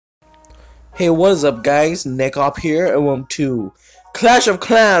Hey, what is up, guys? Nick up here, and welcome to Clash of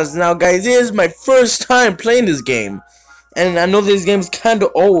Clans. Now, guys, it is my first time playing this game, and I know this game's kind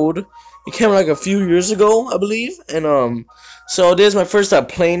of old. It came out like a few years ago, I believe, and so this is my first time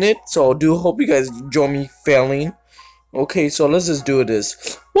playing it. So I do hope you guys join me failing. Okay, so let's just do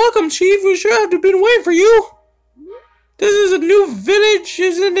this. Welcome, Chief. We sure have been waiting for you. This is a new village,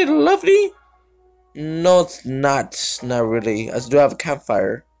 isn't it lovely? No, it's not. Not really. I do have a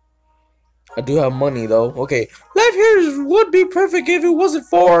campfire. I do have money though. Okay. Life here would be perfect if it wasn't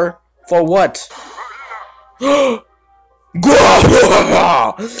for what?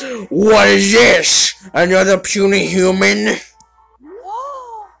 What is this? Another puny human?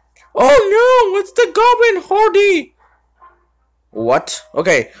 Oh no, it's the Goblin Horde. What?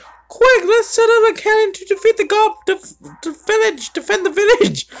 Okay. Quick, let's set up a cannon to defeat the village. Defend the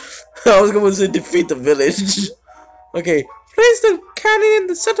village. I was gonna say defeat the village. Okay. Place the cannon in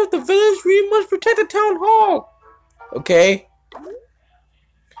the center of the village. We must protect the town hall. Okay.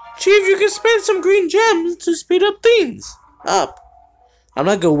 Chief, you can spend some green gems to speed up things. I'm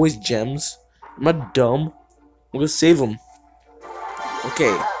not gonna waste gems. I'm not dumb. I'm gonna save them.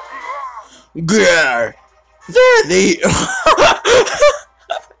 Okay. Grr. There they.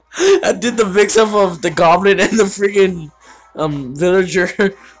 I did the mix-up of the goblin and the freaking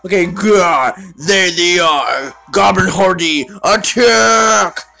villager. Okay, grr, there they are. Goblin Horde,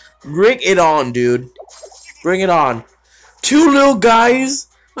 attack! Bring it on, dude. Bring it on. Two little guys?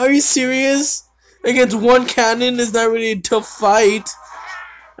 Are you serious? Against one cannon is not really a tough fight.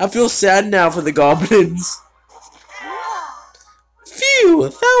 I feel sad now for the goblins. Phew,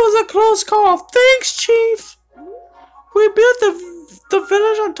 that was a close call. Thanks, Chief. We built the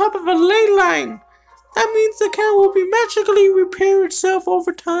village on top of a ley line. That means the cannon will be magically repair itself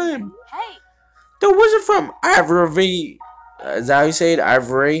over time. Hey. The wizard from Ivory, is that how you say it?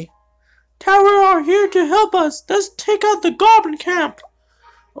 Ivory? Tower are here to help us. Let's take out the goblin camp.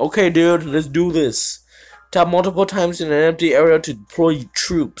 Okay, dude, let's do this. Tap multiple times in an empty area to deploy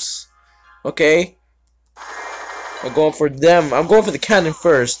troops. Okay? I'm going for them. I'm going for the cannon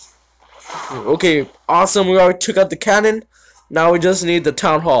first. Okay, awesome. We already took out the cannon. Now we just need the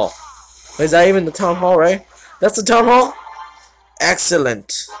town hall. Is that even the town hall, right? That's the town hall?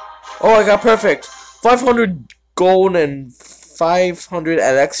 Excellent. Oh, I got perfect. 500 gold and 500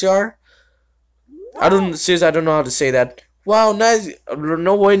 elixir. I don't know how to say that. Wow, nice.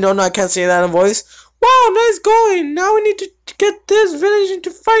 No way, no, I can't say that in voice. Wow, nice going. Now we need to get this village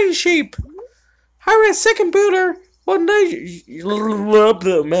into fighting shape. Hire a second builder. What nice.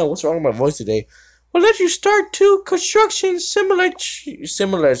 Man, what's wrong with my voice today? We'll let you start two construction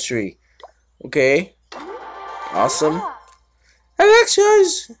simulatory. Okay. Awesome.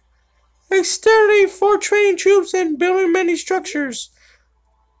 Elixirs externally for training troops and building many structures.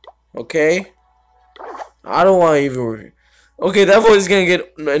 Okay. I don't want to even. Okay, that voice is gonna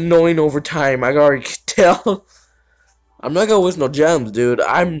get annoying over time. I can already tell. I'm not gonna waste no gems, dude.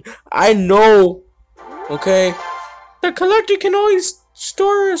 I know. Okay. The collector can only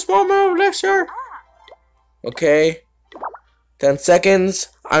store a small amount of elixir. Okay. 10 seconds.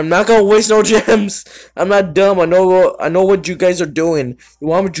 I'm not gonna waste no gems. I'm not dumb. I know what you guys are doing. You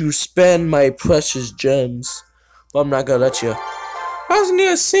want me to spend my precious gems. But I'm not gonna let you. I was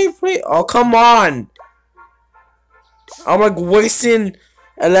near a safe place. Oh, come on. I'm like wasting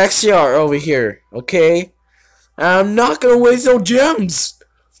elixir over here. Okay? I'm not gonna waste no gems.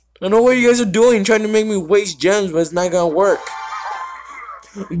 I know what you guys are doing, trying to make me waste gems, but it's not gonna work.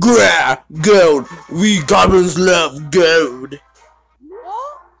 Grah! Gold! We goblins love gold!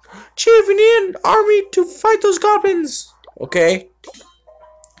 Chief, we need an army to fight those goblins! Okay.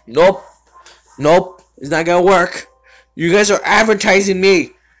 Nope. Nope. It's not gonna work. You guys are advertising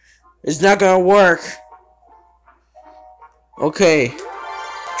me. It's not gonna work. Okay.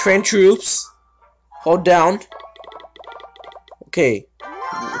 Train troops. Hold down. Okay.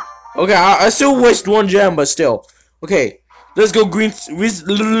 Okay, I still waste one gem, but still. Okay, let's go green.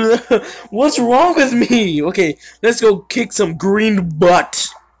 What's wrong with me? Okay, let's go kick some green butt.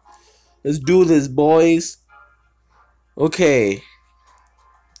 Let's do this, boys. Okay.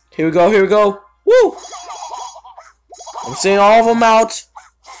 Here we go, here we go. Woo! I'm seeing all of them out.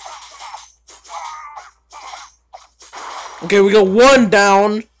 Okay, we got one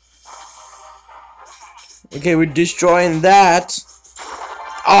down. Okay, we're destroying that.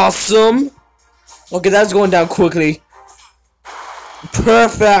 Awesome. Okay, that's going down quickly.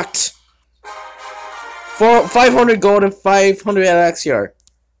 Perfect. 500 gold and 500 elixir.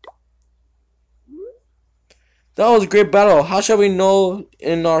 That was a great battle. How shall we know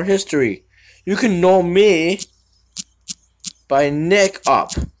in our history? You can know me by Nick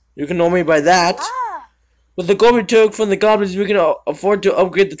up. You can know me by that. With the gold we took from the goblins, we can afford to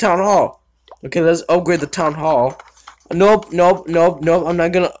upgrade the town hall. Okay, let's upgrade the town hall. Nope, nope, nope, nope. I'm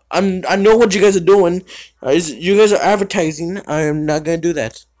not gonna. I know what you guys are doing. You guys are advertising. I am not gonna do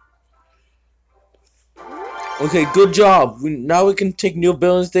that. Okay, good job. Now we can take new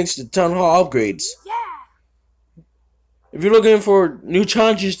buildings thanks to town hall upgrades. Yeah. If you're looking for new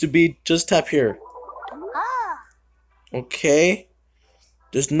challenges to beat, just tap here. Okay.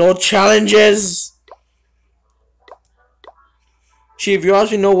 There's no challenges. See, if you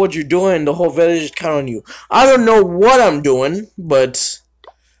actually know what you're doing, the whole village is counting on you. I don't know what I'm doing, but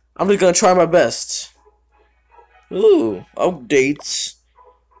I'm just gonna try my best. Ooh, updates.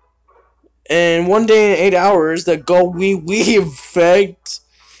 And one day in 8 hours, the Go-Wee-Wee effect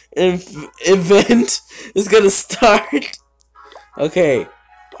event is gonna start. Okay,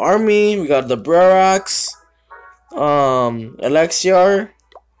 army. We got the Barracks, Elixir,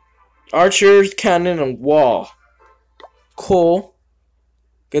 archers, cannon, and wall. Cool.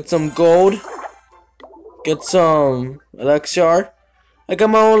 Get some gold. Get some Elixir. I got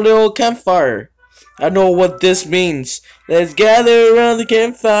my own little campfire. I know what this means. Let's gather around the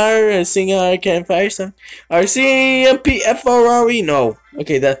campfire and sing our campfire song. RCMPFRRE. No.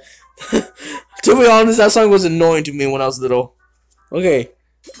 Okay, that. To be honest, that song was annoying to me when I was little. Okay,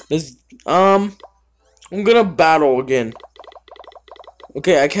 let's. I'm gonna battle again.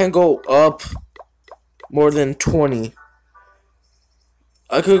 Okay, I can't go up more than 20.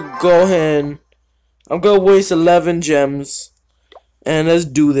 I could go ahead. I'm gonna waste 11 gems, and let's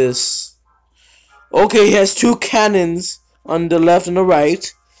do this. Okay, he has 2 cannons on the left and the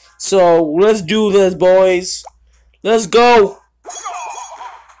right. So let's do this, boys. Let's go.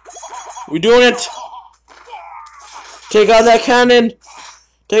 We're doing it. Take out that cannon.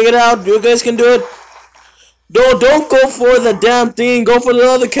 Take it out. You guys can do it. Don't go for the damn thing. Go for the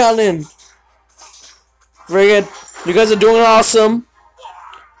other cannon. Friggin'. You guys are doing awesome.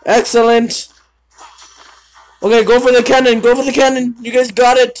 Excellent. Okay, go for the cannon. Go for the cannon. You guys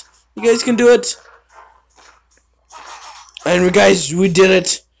got it. You guys can do it. And we did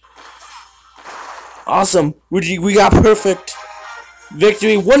it. Awesome. We got perfect.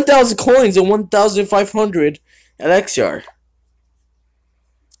 Victory. 1,000 coins and 1,500 elixir.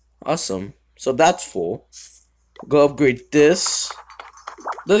 Awesome. So that's full. Go upgrade this.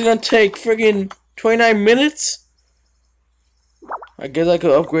 That's gonna take friggin' 29 minutes. I guess I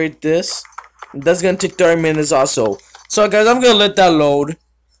could upgrade this. That's gonna take 30 minutes also. So guys, I'm gonna let that load.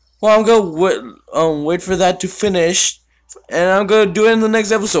 Well, I'm gonna wait for that to finish, and I'm gonna do it in the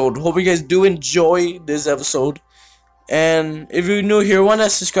next episode. Hope you guys do enjoy this episode. And if you're new here, why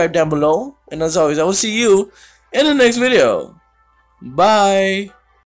not subscribe down below? And as always, I will see you in the next video. Bye.